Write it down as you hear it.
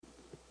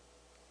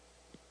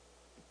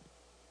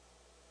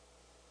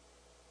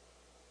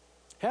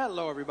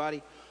Hello,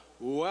 everybody.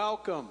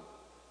 Welcome.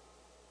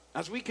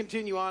 As we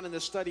continue on in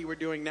the study we're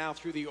doing now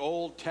through the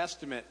Old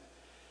Testament,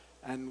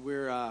 and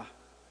we're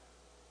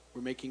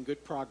making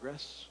good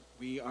progress.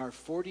 We are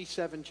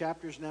 47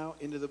 chapters now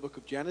into the book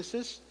of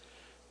Genesis.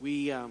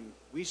 We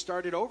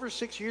started over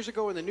 6 years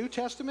ago in the New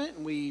Testament,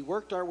 and we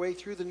worked our way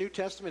through the New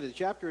Testament a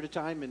chapter at a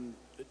time in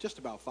just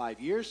about 5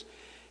 years.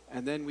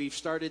 And then we've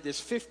started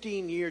this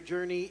 15-year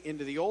journey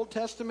into the Old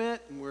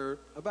Testament, and we're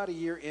about a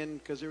year in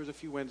because there was a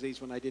few Wednesdays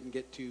when I didn't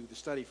get to the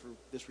study for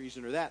this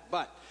reason or that.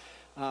 But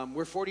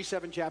we're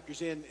 47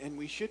 chapters in, and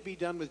we should be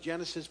done with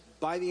Genesis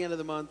by the end of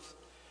the month,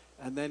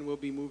 and then we'll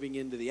be moving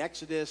into the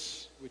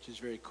Exodus, which is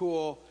very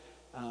cool.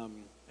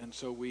 And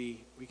so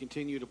we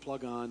continue to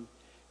plug on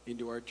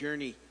into our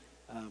journey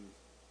of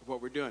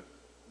what we're doing.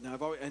 Now,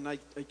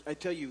 I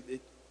tell you,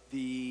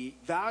 the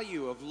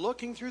value of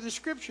looking through the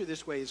Scripture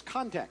this way is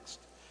context.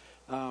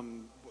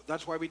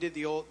 That's why we did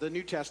the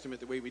New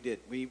Testament the way we did.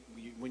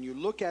 When you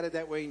look at it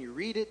that way and you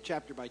read it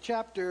chapter by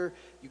chapter,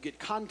 you get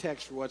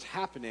context for what's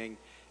happening,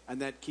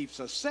 and that keeps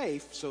us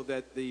safe so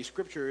that the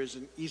Scripture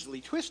isn't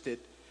easily twisted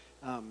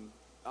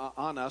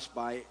on us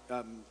by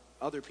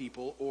other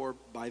people or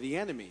by the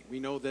enemy. We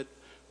know that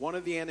one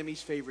of the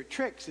enemy's favorite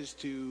tricks is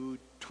to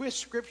twist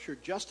Scripture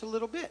just a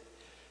little bit.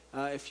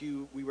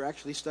 We were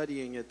actually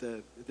studying at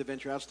the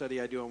Venture Out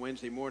study I do on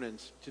Wednesday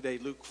mornings today,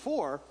 Luke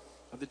 4,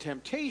 of the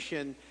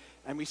temptation,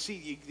 and we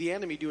see the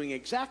enemy doing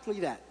exactly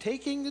that,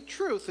 taking the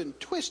truth and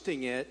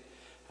twisting it,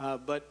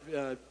 but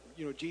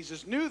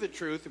Jesus knew the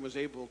truth and was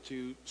able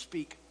to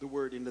speak the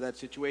word into that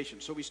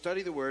situation. So we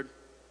study the word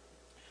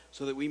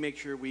so that we make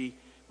sure we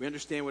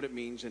understand what it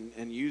means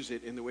and use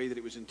it in the way that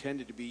it was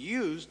intended to be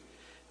used.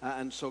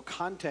 And so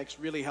context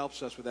really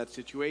helps us with that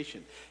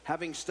situation.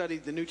 Having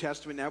studied the New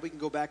Testament, now we can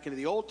go back into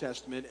the Old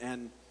Testament,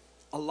 and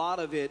a lot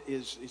of it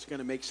is going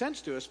to make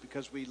sense to us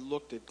because we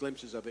looked at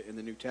glimpses of it in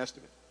the New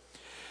Testament.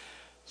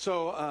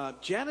 So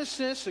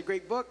Genesis, a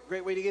great book,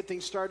 great way to get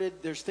things started.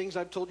 There's things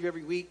I've told you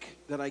every week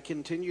that I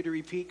continue to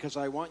repeat because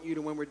I want you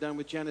to, when we're done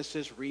with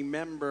Genesis,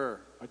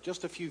 remember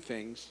just a few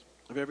things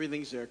of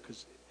everything's there.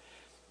 Because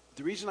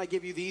the reason I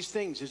give you these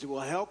things is it will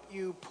help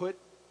you put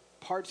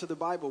parts of the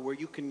Bible where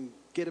you can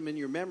get them in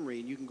your memory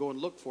and you can go and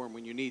look for them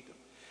when you need them.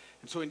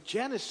 And so in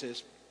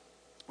Genesis,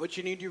 what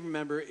you need to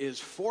remember is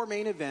 4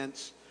 main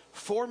events,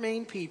 4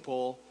 main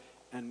people,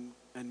 and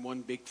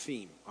one big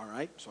theme. All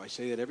right? So I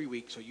say that every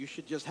week. So you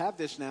should just have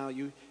this now.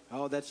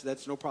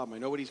 That's no problem. I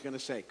know what he's going to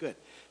say. Good.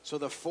 So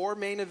the 4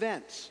 main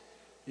events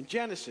in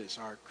Genesis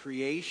are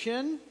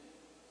creation,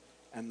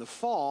 and the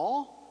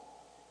fall,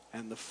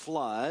 and the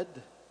flood,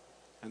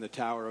 and the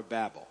Tower of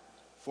Babel.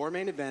 4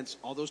 main events.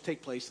 All those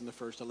take place in the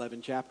first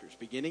 11 chapters.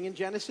 Beginning in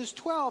Genesis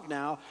 12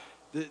 now,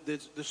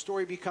 the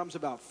story becomes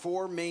about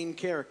 4 main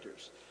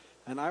characters.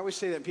 And I always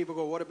say that, and people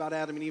go, what about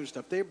Adam and Eve and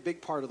stuff? They're a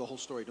big part of the whole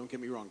story, don't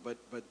get me wrong. But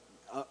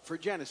for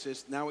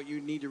Genesis, now what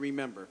you need to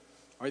remember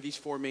are these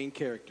 4 main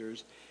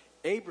characters: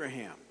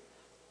 Abraham,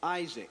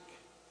 Isaac,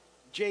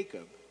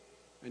 Jacob,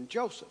 and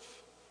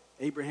Joseph.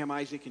 Abraham,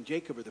 Isaac, and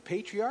Jacob are the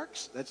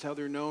patriarchs. That's how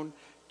they're known.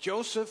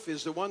 Joseph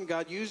is the one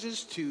God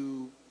uses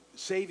to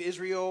save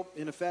Israel,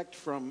 in effect,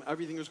 from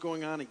everything that's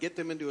going on and get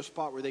them into a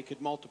spot where they could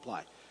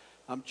multiply.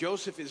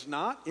 Joseph is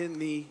not in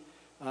the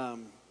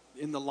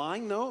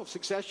line, though, of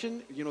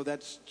succession.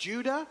 That's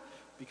Judah,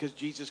 because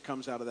Jesus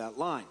comes out of that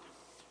line,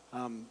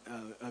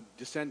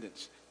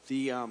 descendants.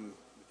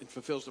 It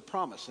fulfills the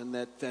promise. And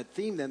that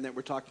theme, then, that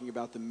we're talking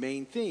about, the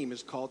main theme,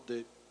 is called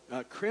the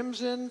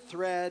crimson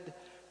thread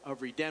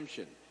of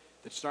redemption.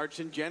 That starts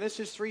in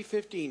Genesis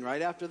 3:15,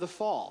 right after the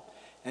fall.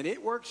 And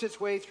it works its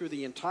way through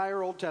the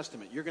entire Old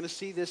Testament. You're going to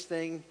see this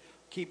thing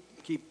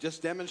keep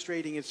just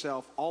demonstrating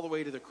itself all the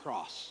way to the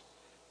cross,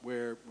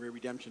 where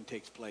redemption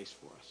takes place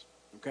for us.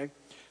 Okay?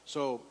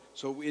 So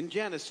in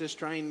Genesis,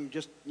 try and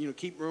just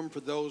keep room for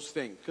those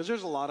things, because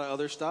there's a lot of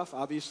other stuff,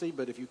 obviously,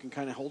 but if you can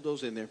kind of hold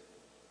those in there,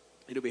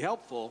 it'll be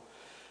helpful.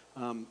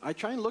 I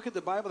try and look at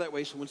the Bible that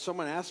way, so when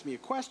someone asks me a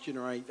question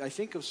or I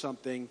think of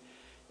something,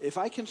 if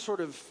I can sort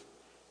of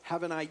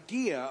have an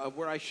idea of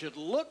where I should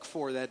look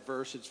for that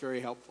verse, it's very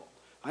helpful.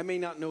 I may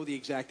not know the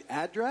exact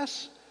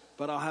address,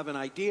 but I'll have an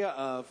idea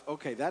of,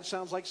 okay, that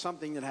sounds like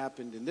something that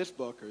happened in this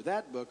book or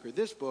that book or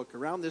this book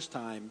around this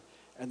time,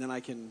 and then I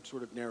can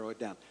sort of narrow it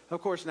down.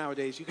 Of course,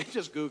 nowadays, you can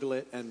just Google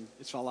it, and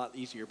it's a lot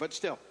easier. But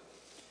still,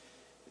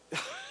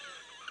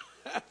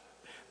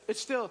 it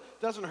still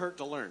doesn't hurt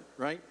to learn,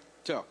 right?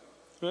 So,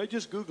 I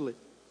just Google it.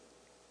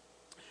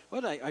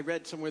 Well, I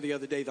read somewhere the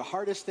other day, the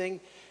hardest thing,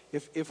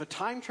 if a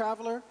time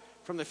traveler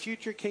from the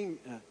future came...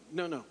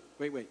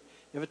 wait.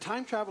 If a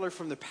time traveler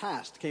from the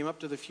past came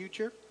up to the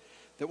future,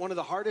 that one of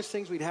the hardest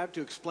things we'd have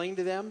to explain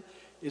to them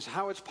is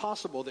how it's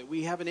possible that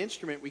we have an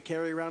instrument we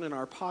carry around in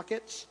our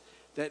pockets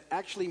that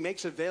actually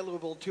makes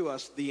available to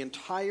us the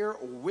entire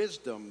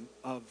wisdom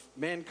of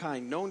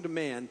mankind known to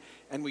man,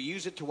 and we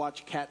use it to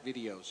watch cat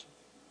videos.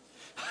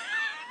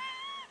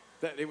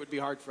 That it would be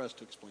hard for us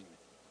to explain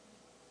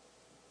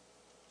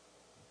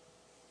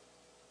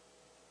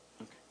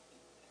it. Okay.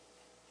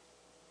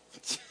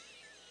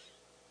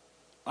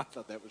 I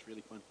thought that was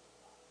really fun.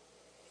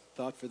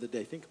 thought for the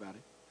day. Think about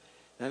it.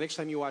 Now, next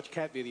time you watch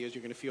cat videos,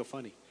 you're going to feel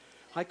funny.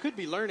 I could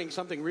be learning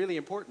something really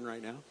important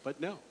right now, but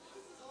no.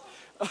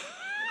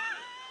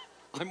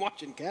 I'm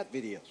watching cat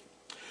videos.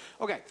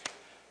 Okay.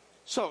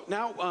 So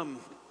now,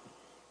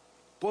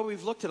 boy,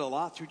 we've looked at a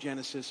lot through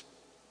Genesis.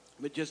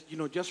 But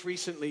just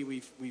recently,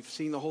 we've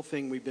seen the whole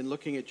thing. We've been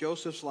looking at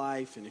Joseph's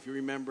life. And if you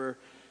remember,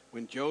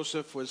 when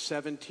Joseph was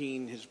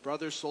 17, his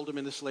brothers sold him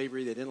into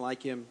slavery. They didn't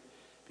like him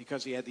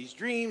because he had these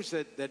dreams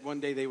that one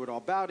day they would all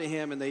bow to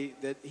him. And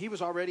that he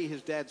was already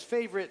his dad's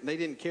favorite, and they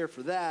didn't care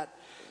for that.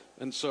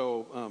 And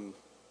so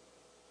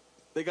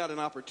they got an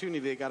opportunity.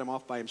 They got him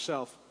off by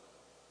himself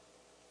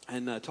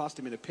and tossed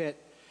him in a pit.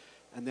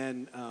 And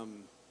then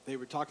they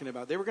were talking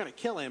about they were going to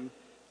kill him.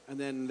 And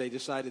then they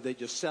decided they'd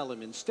just sell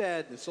him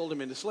instead and sold him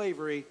into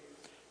slavery.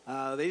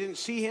 They didn't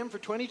see him for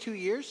 22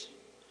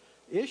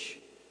 years-ish.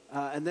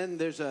 And then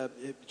there's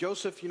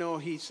Joseph,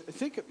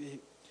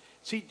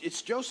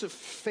 it's Joseph's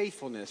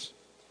faithfulness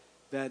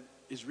that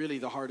is really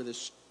the heart of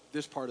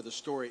this part of the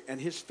story. And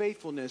his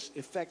faithfulness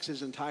affects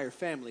his entire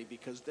family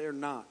because they're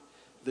not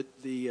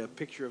the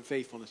picture of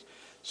faithfulness.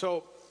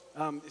 So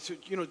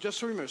just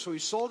so remember, so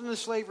he's sold into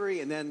slavery,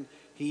 and then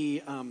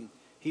he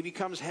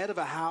becomes head of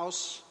a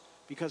house.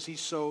 Because he's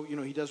so,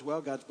 he does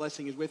well, God's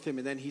blessing is with him.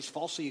 And then he's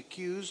falsely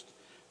accused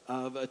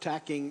of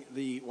attacking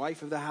the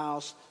wife of the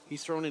house.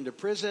 He's thrown into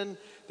prison.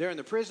 There in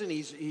the prison,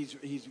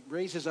 he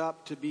raises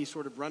up to be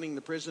sort of running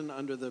the prison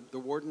under the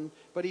warden.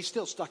 But he's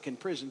still stuck in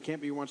prison,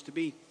 can't be where he wants to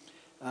be.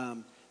 A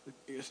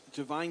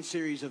divine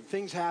series of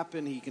things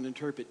happen. He can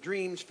interpret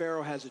dreams.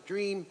 Pharaoh has a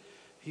dream.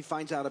 He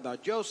finds out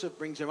about Joseph,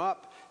 brings him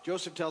up.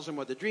 Joseph tells him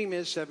what the dream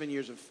is, 7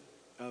 years of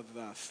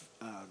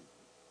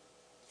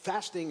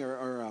fasting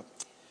or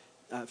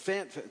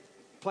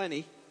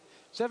plenty,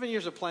 7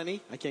 years of plenty.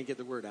 I can't get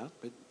the word out,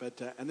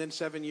 but and then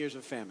 7 years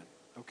of famine.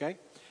 Okay,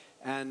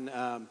 and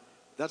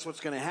that's what's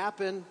going to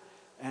happen,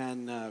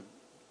 and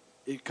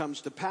it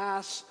comes to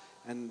pass.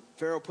 And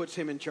Pharaoh puts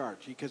him in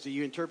charge because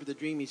you interpret the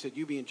dream. He said,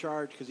 "You be in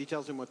charge," because he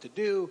tells him what to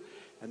do.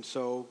 And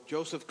so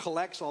Joseph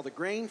collects all the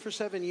grain for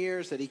 7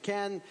 years that he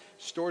can,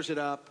 stores it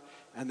up,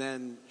 and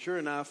then, sure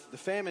enough, the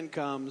famine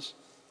comes,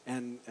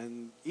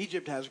 and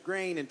Egypt has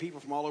grain, and people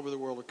from all over the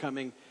world are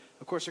coming.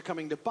 Of course, they're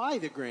coming to buy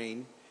the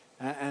grain,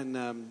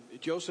 and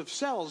Joseph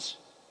sells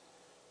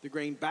the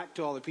grain back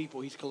to all the people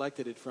he's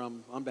collected it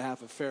from on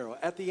behalf of Pharaoh.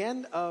 At the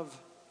end of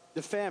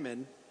the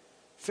famine,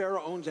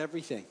 Pharaoh owns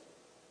everything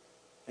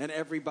and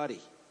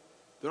everybody.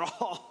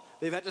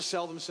 They've had to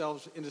sell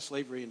themselves into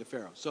slavery into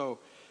Pharaoh. So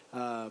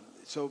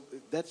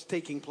that's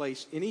taking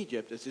place in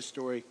Egypt as this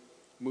story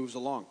moves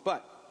along.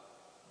 But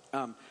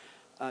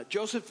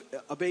Joseph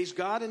obeys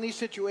God in these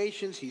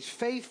situations. He's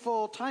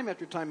faithful time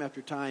after time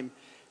after time.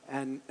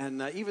 And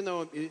even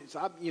though it's,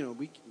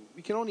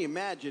 we can only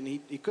imagine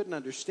he couldn't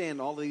understand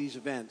all of these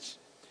events,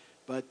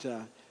 but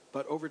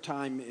over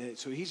time,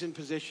 so he's in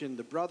position.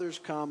 The brothers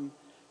come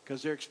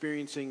because they're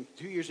experiencing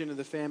 2 years into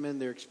the famine.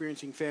 They're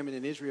experiencing famine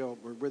in Israel,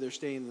 where they're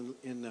staying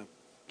in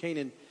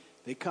Canaan.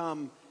 They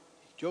come.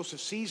 Joseph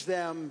sees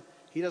them.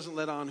 He doesn't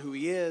let on who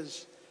he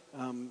is,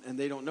 and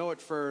they don't know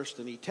at first.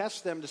 And he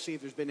tests them to see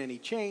if there's been any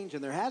change,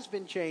 and there has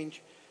been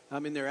change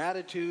in their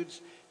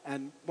attitudes.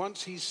 And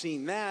once he's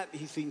seen that,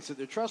 he thinks that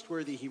they're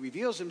trustworthy. He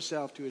reveals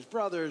himself to his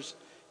brothers.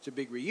 It's a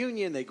big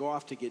reunion. They go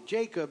off to get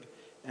Jacob,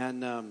 and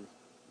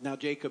now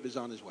Jacob is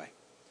on his way.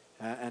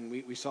 And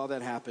we saw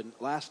that happen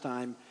last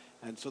time.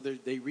 And so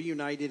they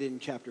reunited in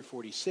chapter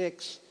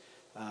 46.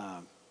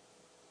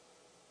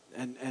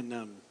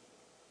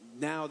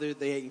 Now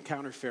they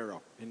encounter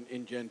Pharaoh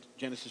in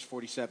Genesis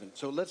 47.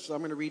 So I'm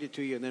going to read it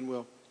to you, and then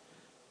we'll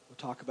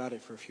talk about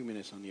it for a few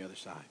minutes on the other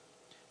side.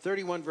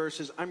 31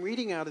 verses. I'm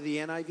reading out of the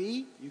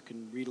NIV. You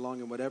can read along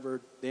in whatever.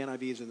 The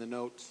NIV is in the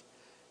notes,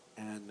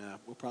 and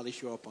will probably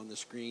show up on the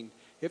screen.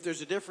 If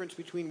there's a difference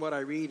between what I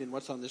read and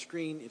what's on the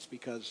screen, it's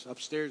because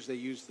upstairs they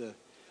use the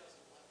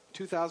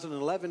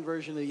 2011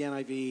 version of the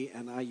NIV,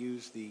 and I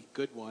use the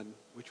good one,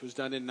 which was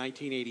done in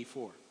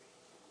 1984.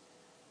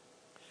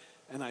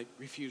 And I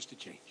refuse to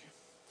change.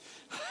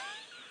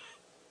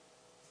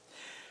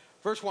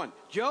 Verse 1.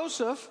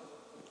 Joseph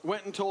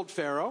went and told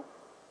Pharaoh,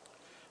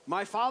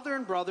 "My father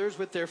and brothers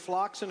with their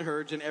flocks and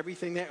herds and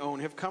everything they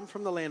own have come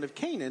from the land of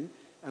Canaan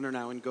and are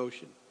now in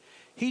Goshen."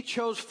 He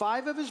chose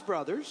 5 of his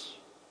brothers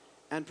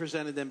and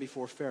presented them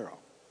before Pharaoh.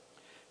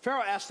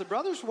 Pharaoh asked the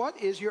brothers,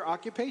 "What is your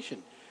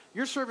occupation?"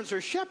 "Your servants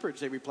are shepherds,"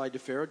 they replied to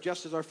Pharaoh,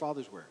 "just as our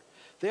fathers were."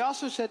 They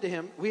also said to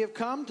him, "We have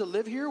come to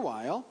live here a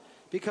while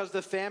because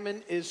the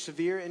famine is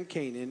severe in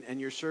Canaan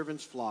and your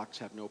servants' flocks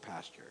have no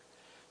pasture.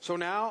 So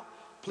now,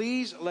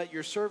 please let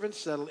your servants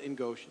settle in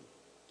Goshen."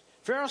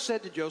 Pharaoh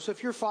said to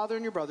Joseph, "Your father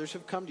and your brothers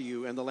have come to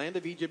you, and the land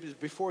of Egypt is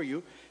before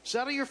you.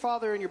 Settle your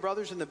father and your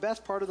brothers in the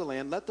best part of the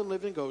land. Let them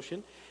live in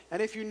Goshen.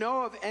 And if you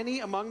know of any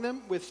among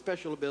them with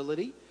special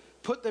ability,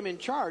 put them in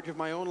charge of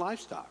my own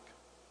livestock."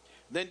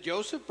 Then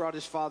Joseph brought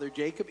his father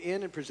Jacob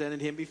in and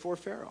presented him before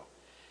Pharaoh.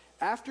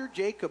 After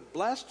Jacob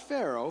blessed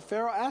Pharaoh,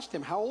 Pharaoh asked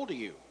him, "How old are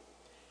you?"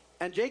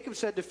 And Jacob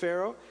said to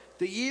Pharaoh,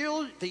 the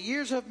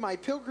years of my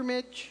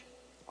pilgrimage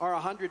are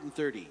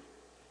 130.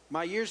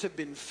 My years have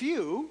been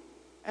few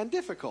and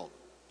difficult,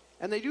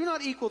 and they do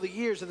not equal the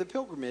years of the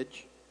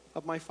pilgrimage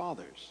of my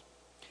fathers."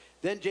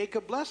 Then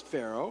Jacob blessed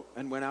Pharaoh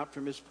and went out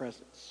from his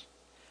presence.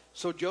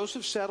 So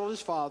Joseph settled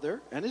his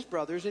father and his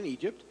brothers in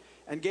Egypt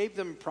and gave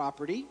them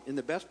property in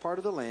the best part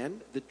of the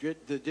land,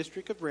 the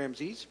district of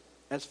Ramses,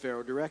 as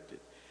Pharaoh directed.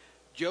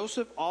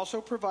 Joseph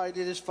also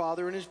provided his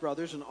father and his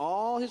brothers and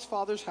all his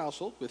father's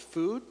household with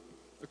food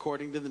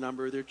according to the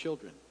number of their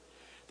children.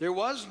 There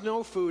was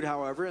no food,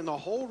 however, in the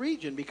whole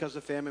region because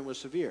the famine was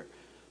severe.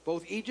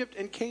 Both Egypt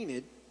and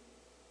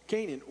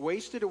Canaan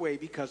wasted away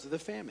because of the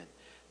famine.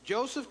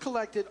 Joseph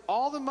collected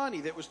all the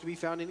money that was to be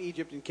found in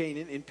Egypt and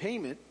Canaan in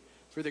payment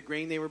for the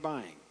grain they were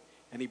buying,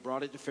 and he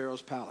brought it to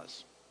Pharaoh's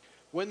palace.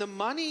 When the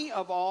money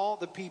of all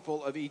the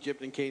people of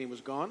Egypt and Canaan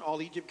was gone,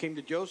 all Egypt came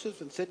to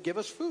Joseph and said, "Give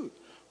us food.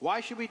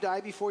 Why should we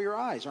die before your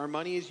eyes? Our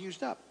money is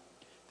used up."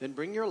 "Then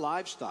bring your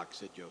livestock,"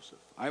 said Joseph.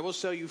 "I will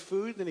sell you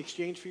food in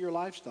exchange for your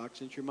livestock,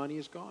 since your money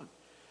is gone."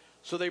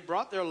 So they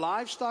brought their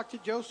livestock to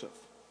Joseph,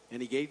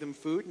 and he gave them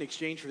food in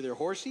exchange for their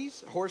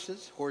horses.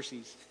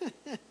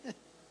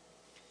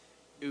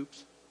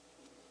 Oops.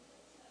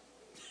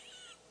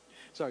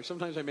 Sorry,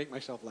 sometimes I make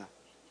myself laugh.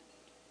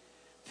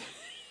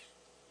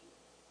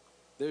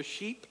 Their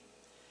sheep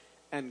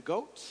and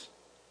goats,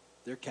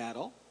 their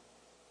cattle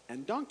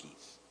and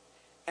donkeys.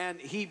 And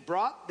he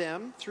brought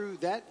them through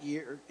that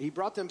year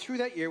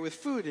with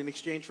food in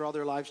exchange for all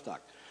their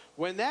livestock.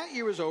 When that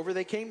year was over,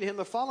 they came to him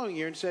the following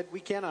year and said, "We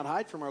cannot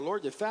hide from our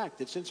Lord the fact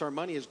that since our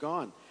money is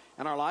gone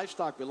and our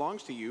livestock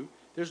belongs to you,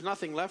 there's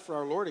nothing left for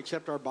our Lord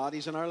except our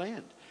bodies and our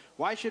land.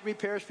 Why should we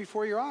perish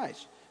before your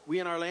eyes? We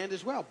and our land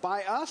as well.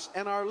 Buy us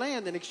and our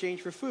land in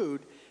exchange for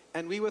food,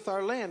 and we with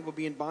our land will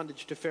be in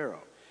bondage to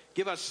Pharaoh.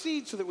 Give us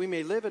seed so that we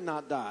may live and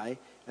not die,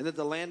 and that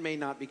the land may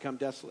not become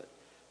desolate."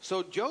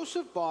 So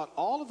Joseph bought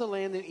all of the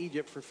land in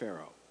Egypt for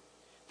Pharaoh.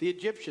 The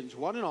Egyptians,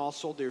 one and all,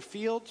 sold their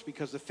fields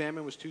because the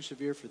famine was too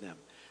severe for them.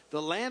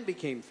 The land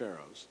became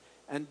Pharaoh's,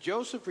 and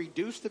Joseph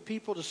reduced the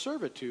people to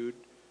servitude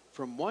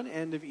from one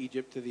end of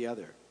Egypt to the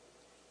other.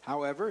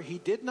 However, he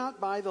did not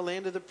buy the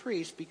land of the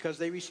priests because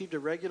they received a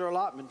regular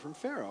allotment from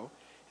Pharaoh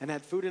and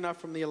had food enough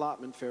from the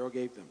allotment Pharaoh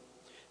gave them.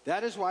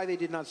 That is why they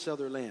did not sell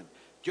their land.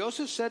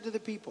 Joseph said to the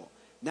people,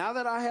 "Now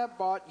that I have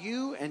bought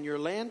you and your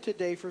land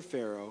today for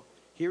Pharaoh,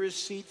 here is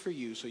seed for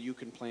you so you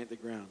can plant the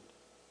ground.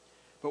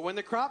 But when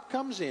the crop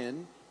comes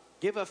in,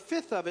 give a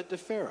fifth of it to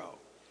Pharaoh.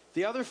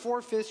 The other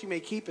 4/5 you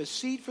may keep as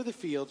seed for the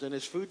fields and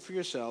as food for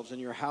yourselves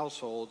and your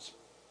households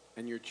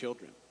and your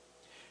children."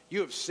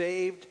 "You have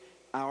saved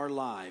our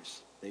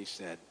lives," they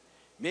said.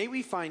 "May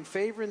we find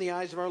favor in the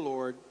eyes of our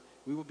Lord.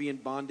 We will be in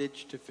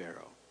bondage to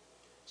Pharaoh."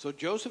 So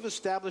Joseph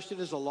established it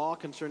as a law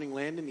concerning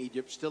land in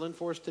Egypt, still in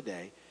force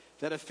today,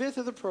 that a fifth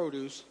of the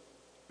produce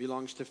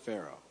belongs to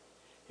Pharaoh.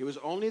 It was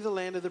only the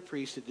land of the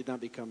priests that did not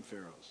become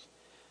Pharaoh's.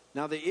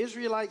 Now the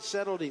Israelites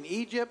settled in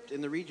Egypt,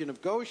 in the region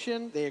of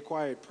Goshen. They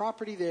acquired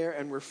property there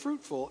and were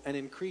fruitful and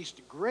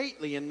increased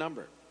greatly in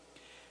number.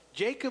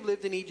 Jacob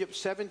lived in Egypt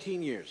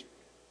 17 years,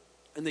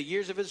 and the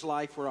years of his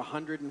life were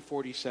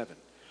 147.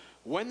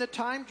 When the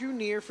time drew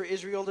near for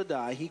Israel to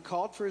die, he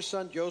called for his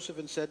son Joseph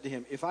and said to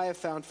him, "If I have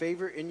found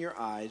favor in your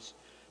eyes,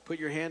 put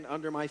your hand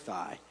under my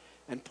thigh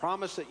and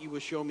promise that you will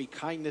show me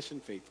kindness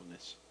and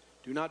faithfulness.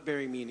 Do not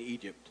bury me in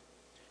Egypt.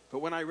 But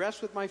when I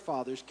rest with my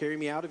fathers, carry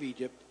me out of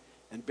Egypt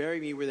and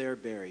bury me where they are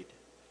buried."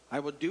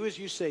 "I will do as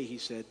you say," he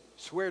said.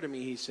 "Swear to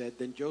me," he said.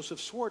 Then Joseph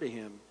swore to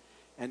him,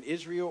 and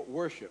Israel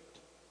worshipped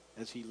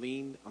as he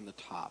leaned on the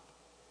top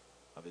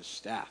of his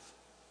staff.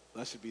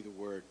 Blessed be the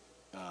word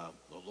of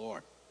the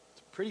Lord.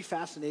 It's a pretty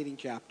fascinating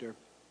chapter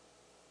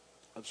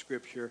of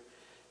Scripture.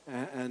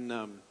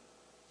 So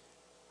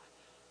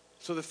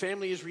the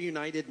family is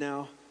reunited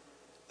now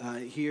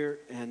here,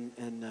 and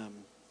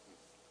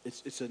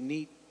it's a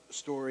neat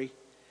story.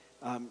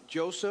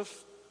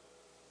 Joseph,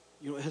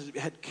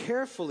 had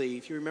carefully,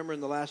 if you remember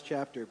in the last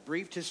chapter,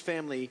 briefed his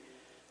family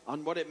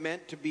on what it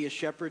meant to be a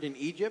shepherd in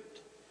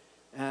Egypt,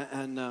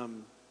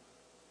 and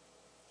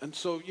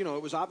so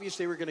it was obvious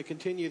they were going to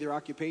continue their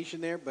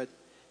occupation there, but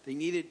they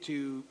needed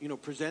to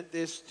present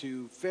this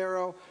to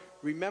Pharaoh.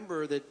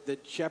 Remember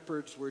that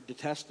shepherds were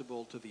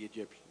detestable to the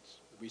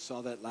Egyptians. We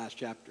saw that last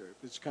chapter.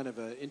 It's kind of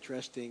an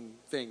interesting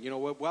thing.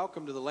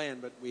 Welcome to the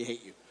land, but we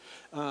hate you.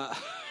 Well,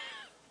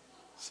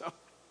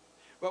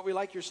 we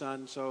like your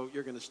son, so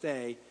you're going to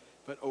stay,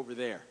 but over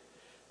there.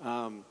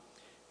 And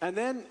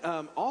then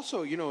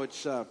also,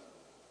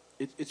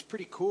 it's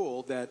pretty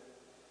cool that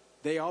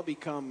they all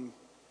become,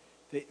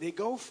 they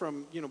go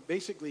from,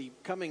 basically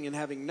coming and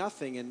having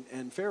nothing,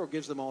 and Pharaoh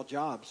gives them all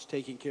jobs,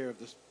 taking care of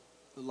the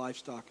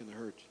livestock and the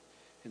herds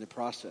in the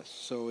process.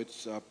 So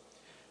it's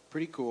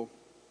pretty cool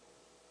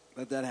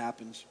that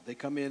happens. They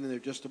come in and they're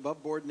just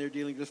above board and they're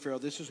dealing with Pharaoh.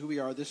 This is who we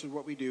are. This is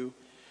what we do.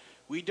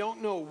 We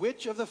don't know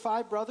which of the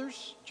 5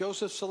 brothers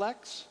Joseph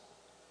selects.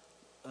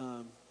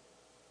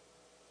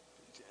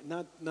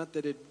 Not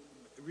that it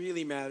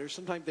really matters.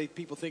 Sometimes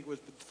people think it was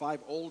the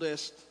 5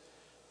 oldest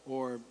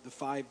or the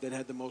 5 that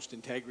had the most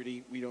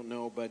integrity. We don't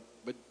know, but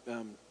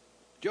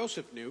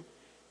Joseph knew,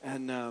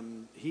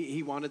 And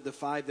he wanted the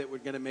 5 that were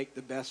going to make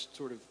the best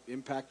sort of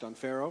impact on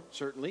Pharaoh,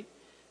 certainly.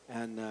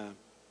 And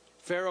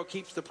Pharaoh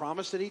keeps the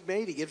promise that he'd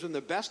made. He gives them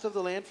the best of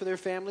the land for their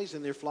families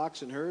and their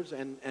flocks and herds,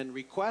 and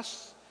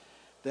requests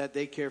that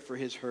they care for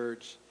his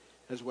herds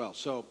as well.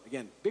 So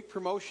again, big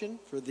promotion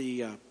for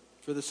the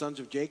sons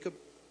of Jacob.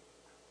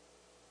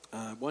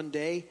 One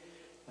day,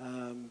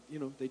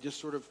 they just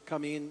sort of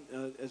come in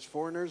as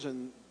foreigners,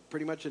 and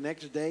pretty much the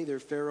next day they're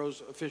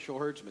Pharaoh's official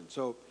herdsmen.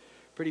 So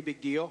pretty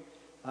big deal.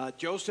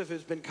 Joseph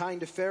has been kind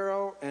to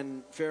Pharaoh,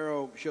 and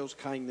Pharaoh shows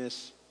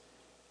kindness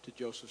to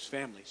Joseph's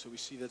family. So we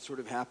see that sort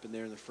of happen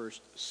there in the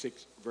first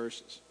 6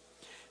 verses.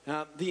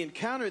 The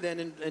encounter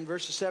then in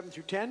verses 7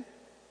 through 10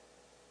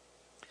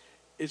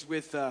 is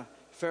with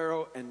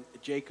Pharaoh and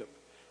Jacob.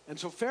 And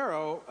so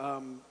Pharaoh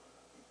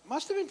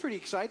must have been pretty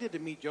excited to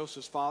meet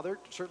Joseph's father.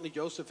 Certainly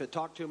Joseph had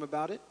talked to him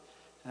about it.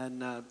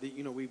 And,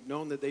 we've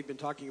known that they've been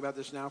talking about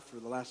this now for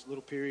the last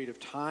little period of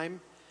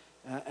time.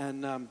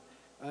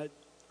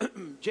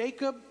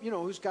 Jacob,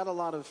 who's got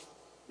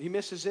he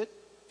misses it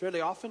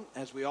fairly often,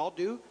 as we all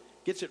do,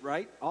 gets it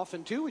right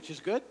often too, which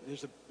is good.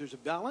 There's a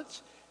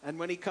balance. And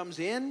when he comes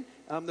in,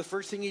 the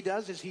first thing he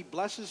does is he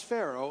blesses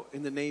Pharaoh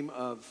in the name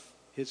of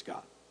his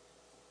God,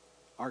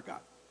 our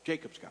God,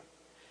 Jacob's God.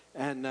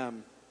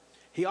 And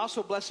he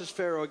also blesses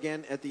Pharaoh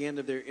again at the end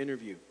of their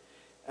interview.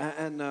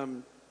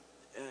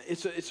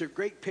 It's a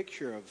great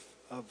picture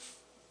of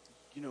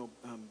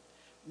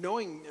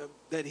knowing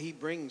that he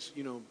brings,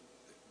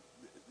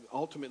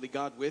 ultimately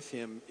God with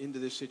him into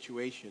this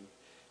situation.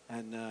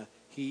 And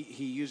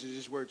he uses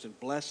his words and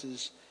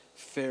blesses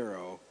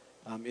Pharaoh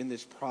in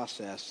this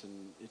process.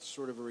 And it's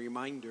sort of a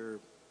reminder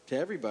to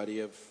everybody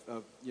of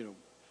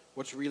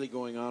what's really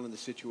going on in the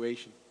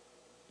situation.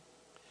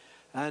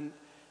 And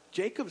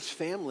Jacob's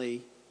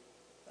family,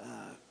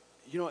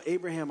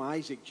 Abraham,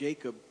 Isaac,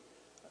 Jacob,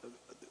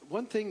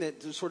 one thing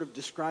that sort of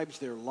describes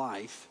their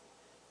life,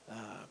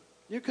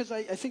 because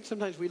I think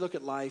sometimes we look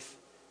at life,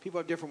 people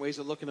have different ways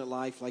of looking at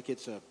life, like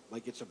it's a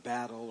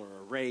battle or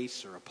a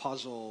race or a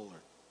puzzle,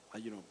 or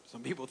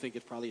some people think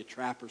it's probably a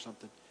trap or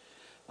something.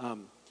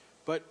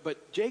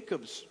 But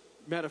Jacob's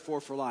metaphor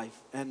for life,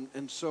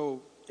 and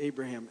so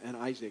Abraham and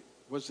Isaac,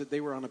 was that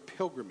they were on a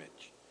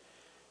pilgrimage,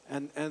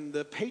 and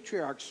the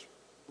patriarchs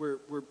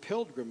were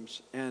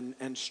pilgrims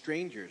and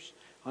strangers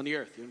on the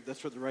earth.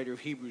 That's what the writer of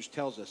Hebrews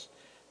tells us.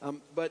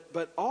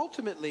 But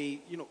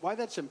ultimately, why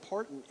that's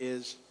important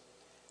is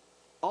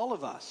all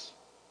of us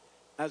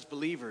as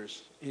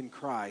believers in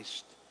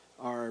Christ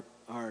are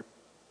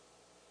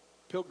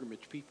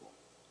pilgrimage people.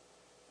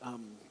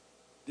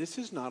 This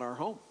is not our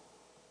home.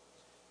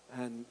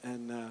 And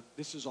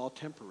this is all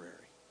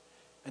temporary.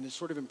 And it's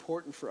sort of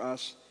important for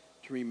us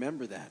to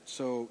remember that.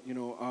 So,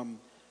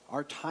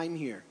 our time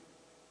here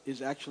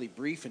is actually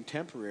brief and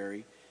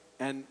temporary,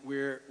 and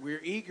we're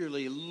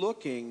eagerly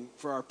looking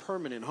for our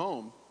permanent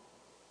home,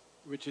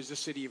 which is the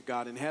city of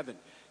God in heaven.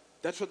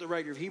 That's what the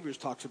writer of Hebrews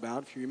talks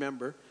about, if you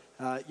remember,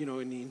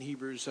 in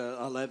Hebrews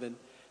 11.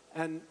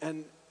 And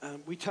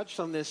we touched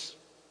on this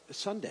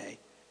Sunday.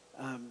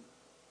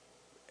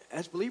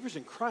 As believers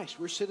in Christ,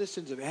 we're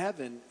citizens of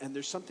heaven, and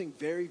there's something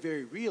very,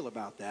 very real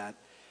about that.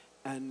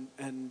 And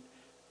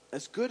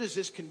as good as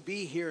this can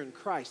be here in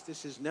Christ,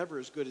 this is never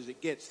as good as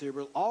it gets. There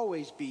will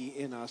always be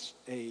in us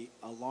a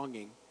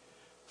longing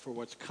for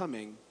what's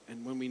coming,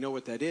 and when we know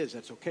what that is,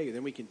 that's okay.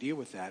 Then we can deal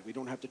with that. We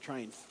don't have to try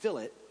and fill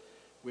it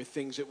with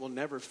things that will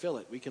never fill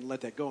it. We can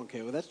let that go.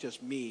 Okay, well, that's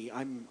just me.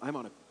 I'm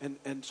on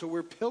and so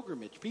we're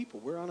pilgrimage people.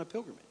 We're on a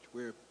pilgrimage.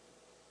 We're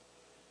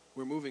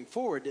moving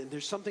forward, and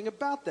there's something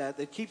about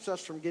that keeps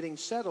us from getting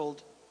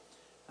settled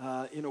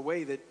in a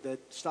way that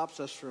stops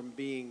us from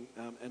being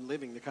and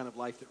living the kind of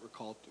life that we're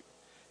called to.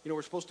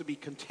 We're supposed to be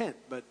content,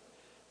 but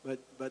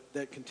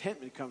that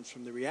contentment comes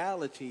from the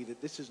reality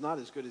that this is not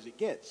as good as it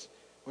gets.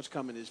 What's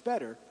coming is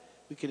better.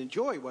 We can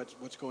enjoy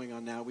what's going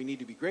on now. We need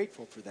to be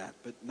grateful for that,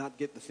 but not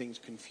get the things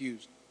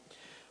confused.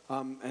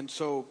 And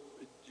so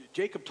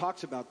Jacob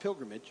talks about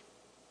pilgrimage,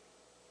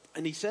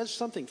 and he says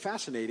something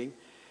fascinating,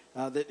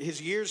 that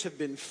his years have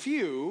been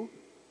few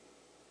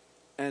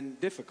and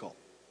difficult.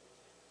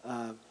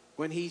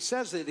 When he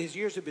says that his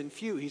years have been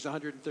few, he's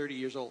 130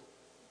 years old.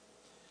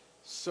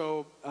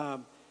 So,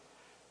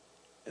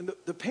 and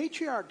the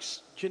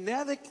patriarchs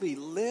genetically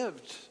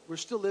were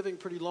still living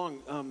pretty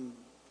long,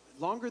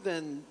 longer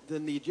than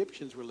the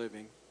Egyptians were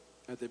living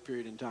at that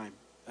period in time.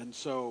 And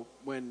so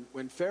when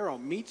Pharaoh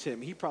meets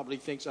him, he probably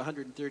thinks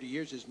 130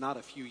 years is not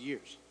a few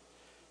years.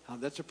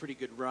 That's a pretty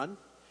good run.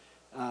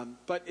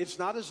 But it's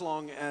not as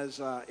long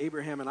as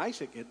Abraham and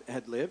Isaac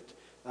had lived.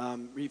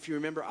 If you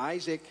remember,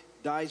 Isaac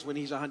dies when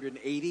he's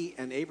 180,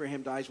 and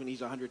Abraham dies when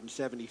he's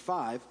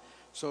 175.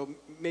 So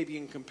maybe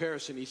in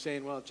comparison, he's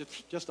saying, well,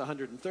 just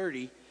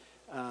 130,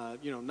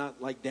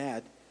 not like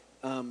Dad.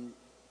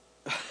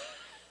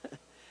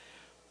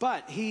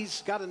 But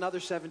he's got another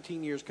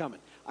 17 years coming.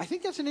 I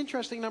think that's an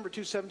interesting number,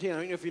 217. I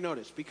don't know if you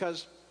noticed,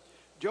 because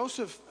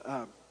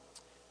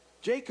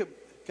Jacob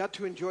got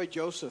to enjoy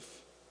Joseph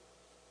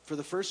for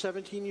the first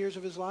 17 years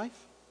of his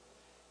life,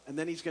 and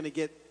then he's going to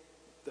get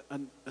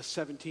a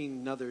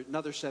 17, another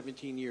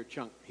 17-year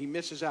chunk. He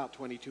misses out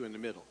 22 in the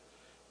middle.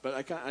 But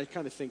I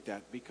kind of think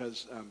that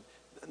because,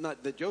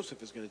 not that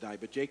Joseph is going to die,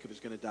 but Jacob is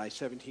going to die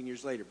 17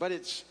 years later. But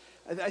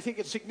I think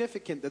it's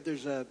significant that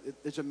there's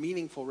a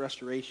meaningful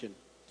restoration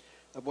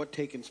of what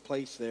taken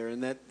place there,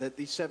 and that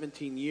these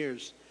 17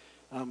 years,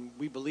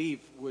 we believe,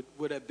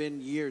 would have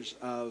been years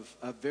of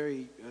a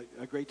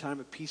great time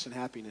of peace and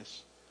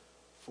happiness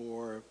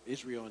for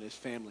Israel and his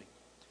family.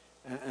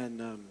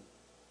 And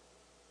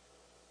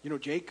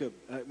Jacob,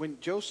 when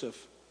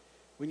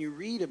you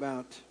read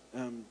about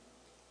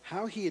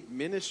how he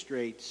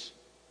administrates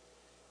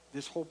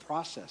this whole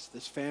process,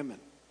 this famine,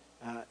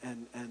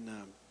 and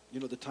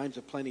the times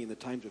of plenty and the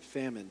times of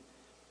famine,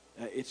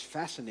 it's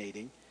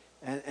fascinating.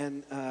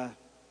 And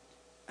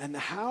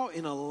how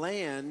in a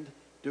land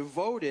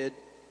devoted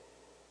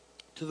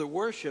to the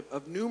worship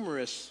of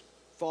numerous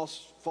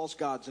false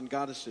gods and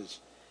goddesses,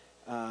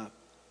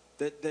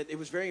 that it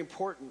was very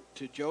important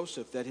to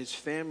Joseph that his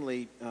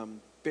family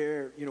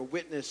bear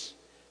witness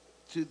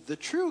to the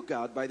true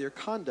God by their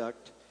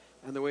conduct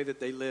and the way that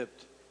they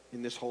lived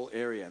in this whole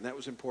area. And that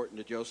was important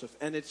to Joseph.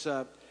 And it's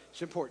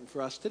important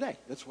for us today.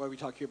 That's why we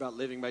talk here about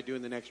living by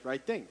doing the next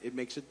right thing. It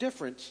makes a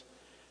difference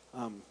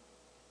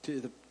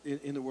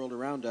in the world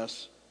around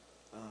us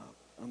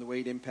on the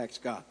way it impacts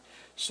God.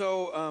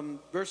 So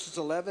verses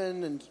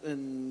 11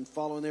 and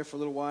following there for a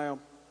little while,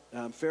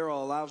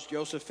 Pharaoh allows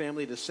Joseph's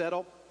family to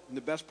settle in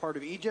the best part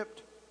of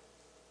Egypt.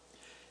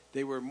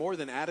 They were more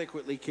than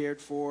adequately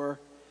cared for.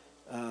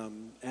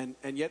 And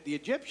yet the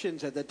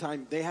Egyptians at that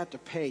time, they had to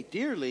pay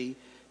dearly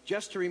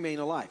just to remain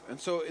alive. And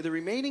so the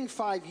remaining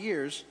 5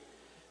 years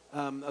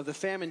of the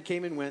famine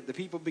came and went. The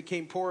people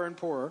became poorer and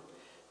poorer.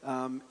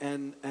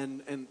 And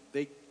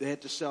they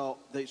had to sell.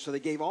 So they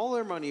gave all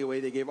their money away.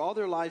 They gave all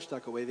their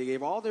livestock away. They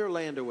gave all their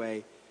land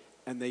away.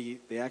 And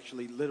they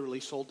actually literally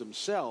sold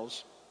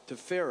themselves to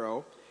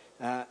Pharaoh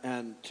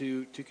and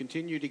to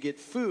continue to get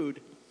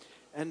food.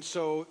 And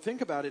so think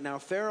about it now.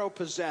 Pharaoh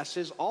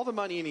possesses all the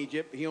money in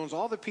Egypt. He owns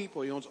all the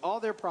people. He owns all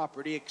their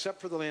property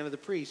except for the land of the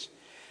priests.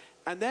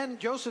 And then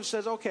Joseph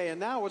says, okay, and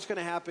now what's going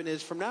to happen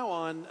is from now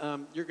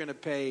on, you're going to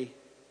pay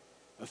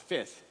a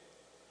fifth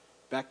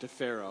back to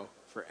Pharaoh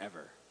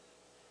forever.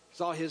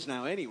 It's all his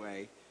now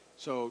anyway.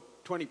 So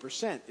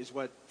 20% is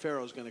what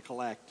Pharaoh's going to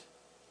collect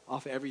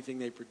off of everything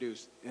they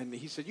produce. And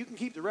he said, you can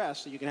keep the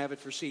rest so you can have it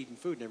for seed and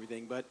food and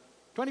everything. But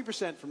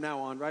 20% from now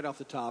on, right off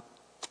the top,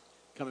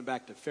 coming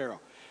back to Pharaoh.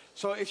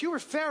 So if you were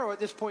Pharaoh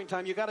at this point in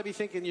time, you got to be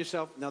thinking to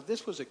yourself, now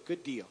this was a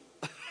good deal.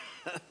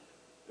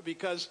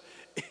 Because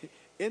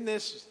in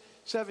this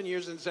 7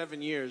 years and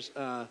 7 years,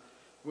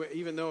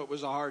 even though it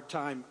was a hard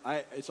time,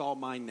 it's all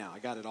mine now. I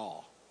got it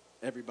all.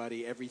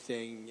 Everybody,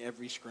 everything,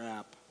 every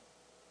scrap,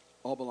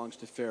 all belongs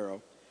to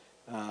Pharaoh.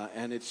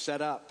 And it's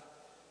set up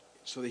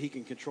so that he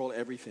can control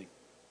everything.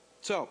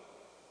 So,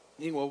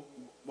 well,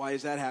 why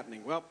is that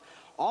happening? Well,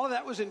 all of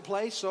that was in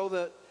place so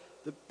that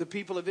the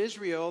people of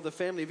Israel, the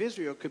family of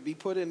Israel, could be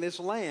put in this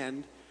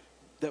land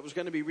that was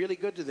going to be really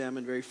good to them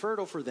and very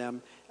fertile for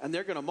them, and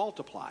they're going to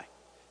multiply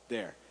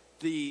there.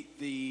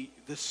 The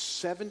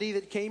 70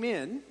 that came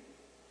in,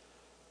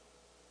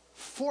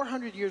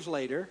 400 years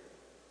later,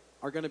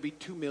 are going to be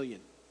 2 million.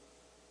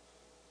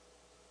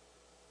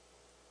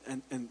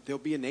 And there'll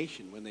be a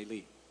nation when they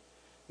leave.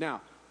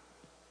 Now,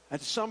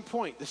 at some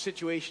point, the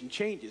situation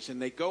changes, and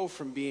they go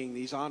from being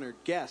these honored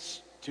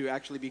guests to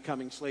actually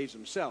becoming slaves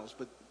themselves.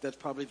 But that's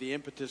probably the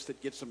impetus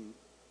that gets them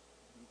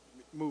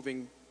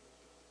moving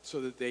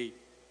so that they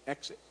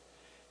exit.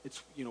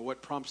 It's,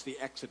 what prompts the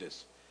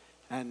exodus.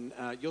 And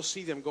you'll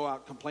see them go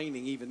out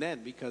complaining even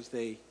then because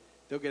they'll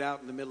get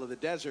out in the middle of the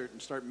desert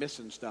and start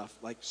missing stuff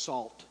like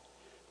salt.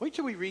 Wait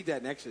till we read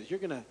that in Exodus.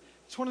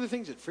 It's one of the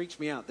things that freaks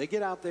me out. They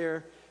get out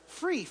there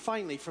free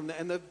finally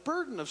and the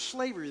burden of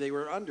slavery they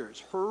were under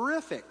is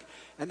horrific.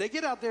 And they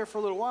get out there for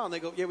a little while and they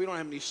go, yeah, we don't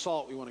have any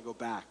salt. We want to go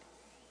back.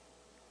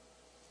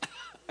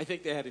 I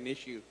think they had an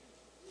issue.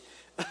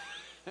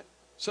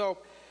 So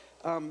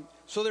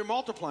they're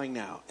multiplying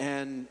now.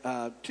 And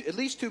at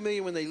least 2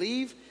 million when they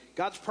leave.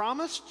 God's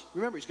promised.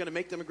 Remember, he's going to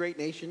make them a great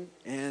nation.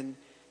 And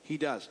he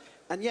does.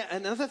 And yet,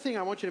 another thing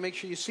I want you to make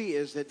sure you see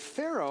is that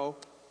Pharaoh,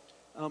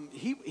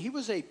 he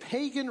was a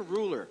pagan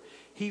ruler.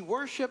 He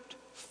worshipped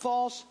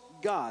false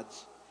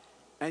gods.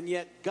 And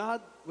yet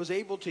God was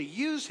able to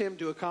use him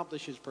to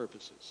accomplish his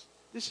purposes.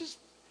 This is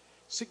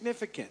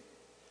significant.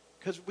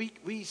 Because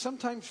we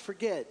sometimes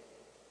forget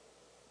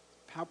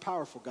how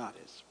powerful God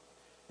is.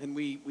 And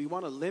we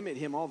want to limit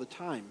him all the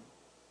time.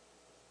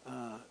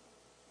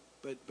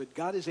 But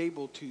God is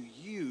able to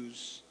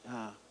use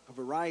a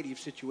variety of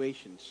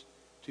situations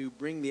to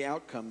bring the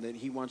outcome that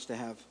he wants to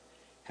have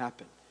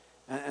happen.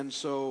 And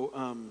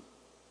so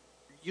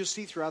you'll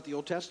see throughout the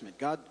Old Testament,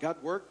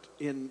 God worked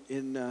in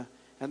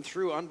and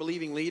through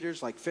unbelieving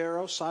leaders like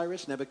Pharaoh,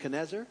 Cyrus,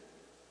 Nebuchadnezzar,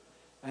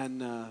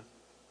 and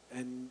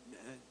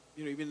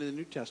even in the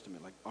New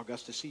Testament, like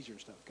Augustus Caesar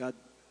and stuff. God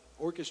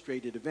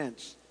orchestrated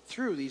events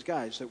through these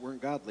guys that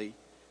weren't godly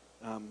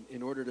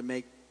in order to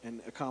make and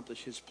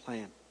accomplish his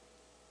plan.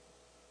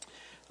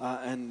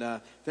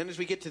 Then as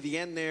we get to the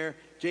end there,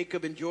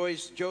 Jacob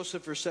enjoys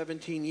Joseph for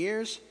 17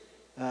 years.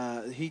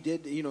 He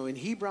did, in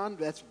Hebron,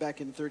 that's back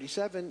in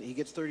 37. He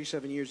gets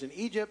 37 years in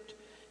Egypt.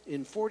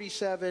 In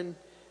 47,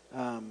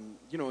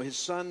 his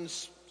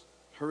son's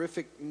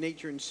horrific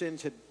nature and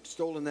sins had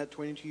stolen that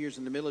 22 years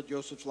in the middle of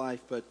Joseph's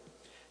life. But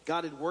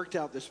God had worked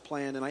out this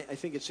plan, and I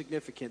think it's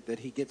significant that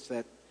he gets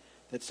that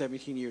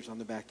 17 years on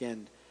the back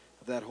end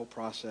of that whole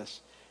process.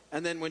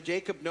 And then when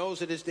Jacob knows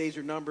that his days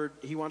are numbered,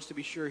 he wants to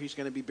be sure he's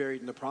going to be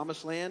buried in the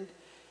promised land.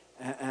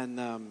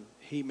 And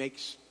he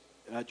makes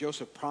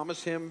Joseph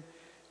promise him,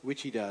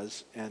 which he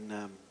does. And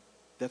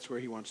that's where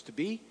he wants to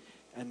be.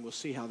 And we'll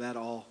see how that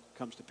all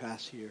comes to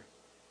pass here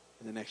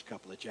in the next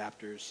couple of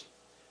chapters.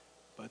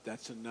 But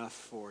that's enough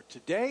for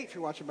today. If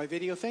you're watching my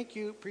video, thank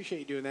you. Appreciate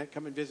you doing that.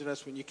 Come and visit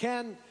us when you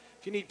can.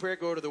 If you need prayer,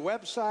 go to the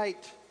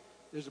website.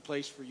 There's a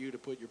place for you to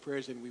put your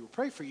prayers in. We will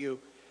pray for you.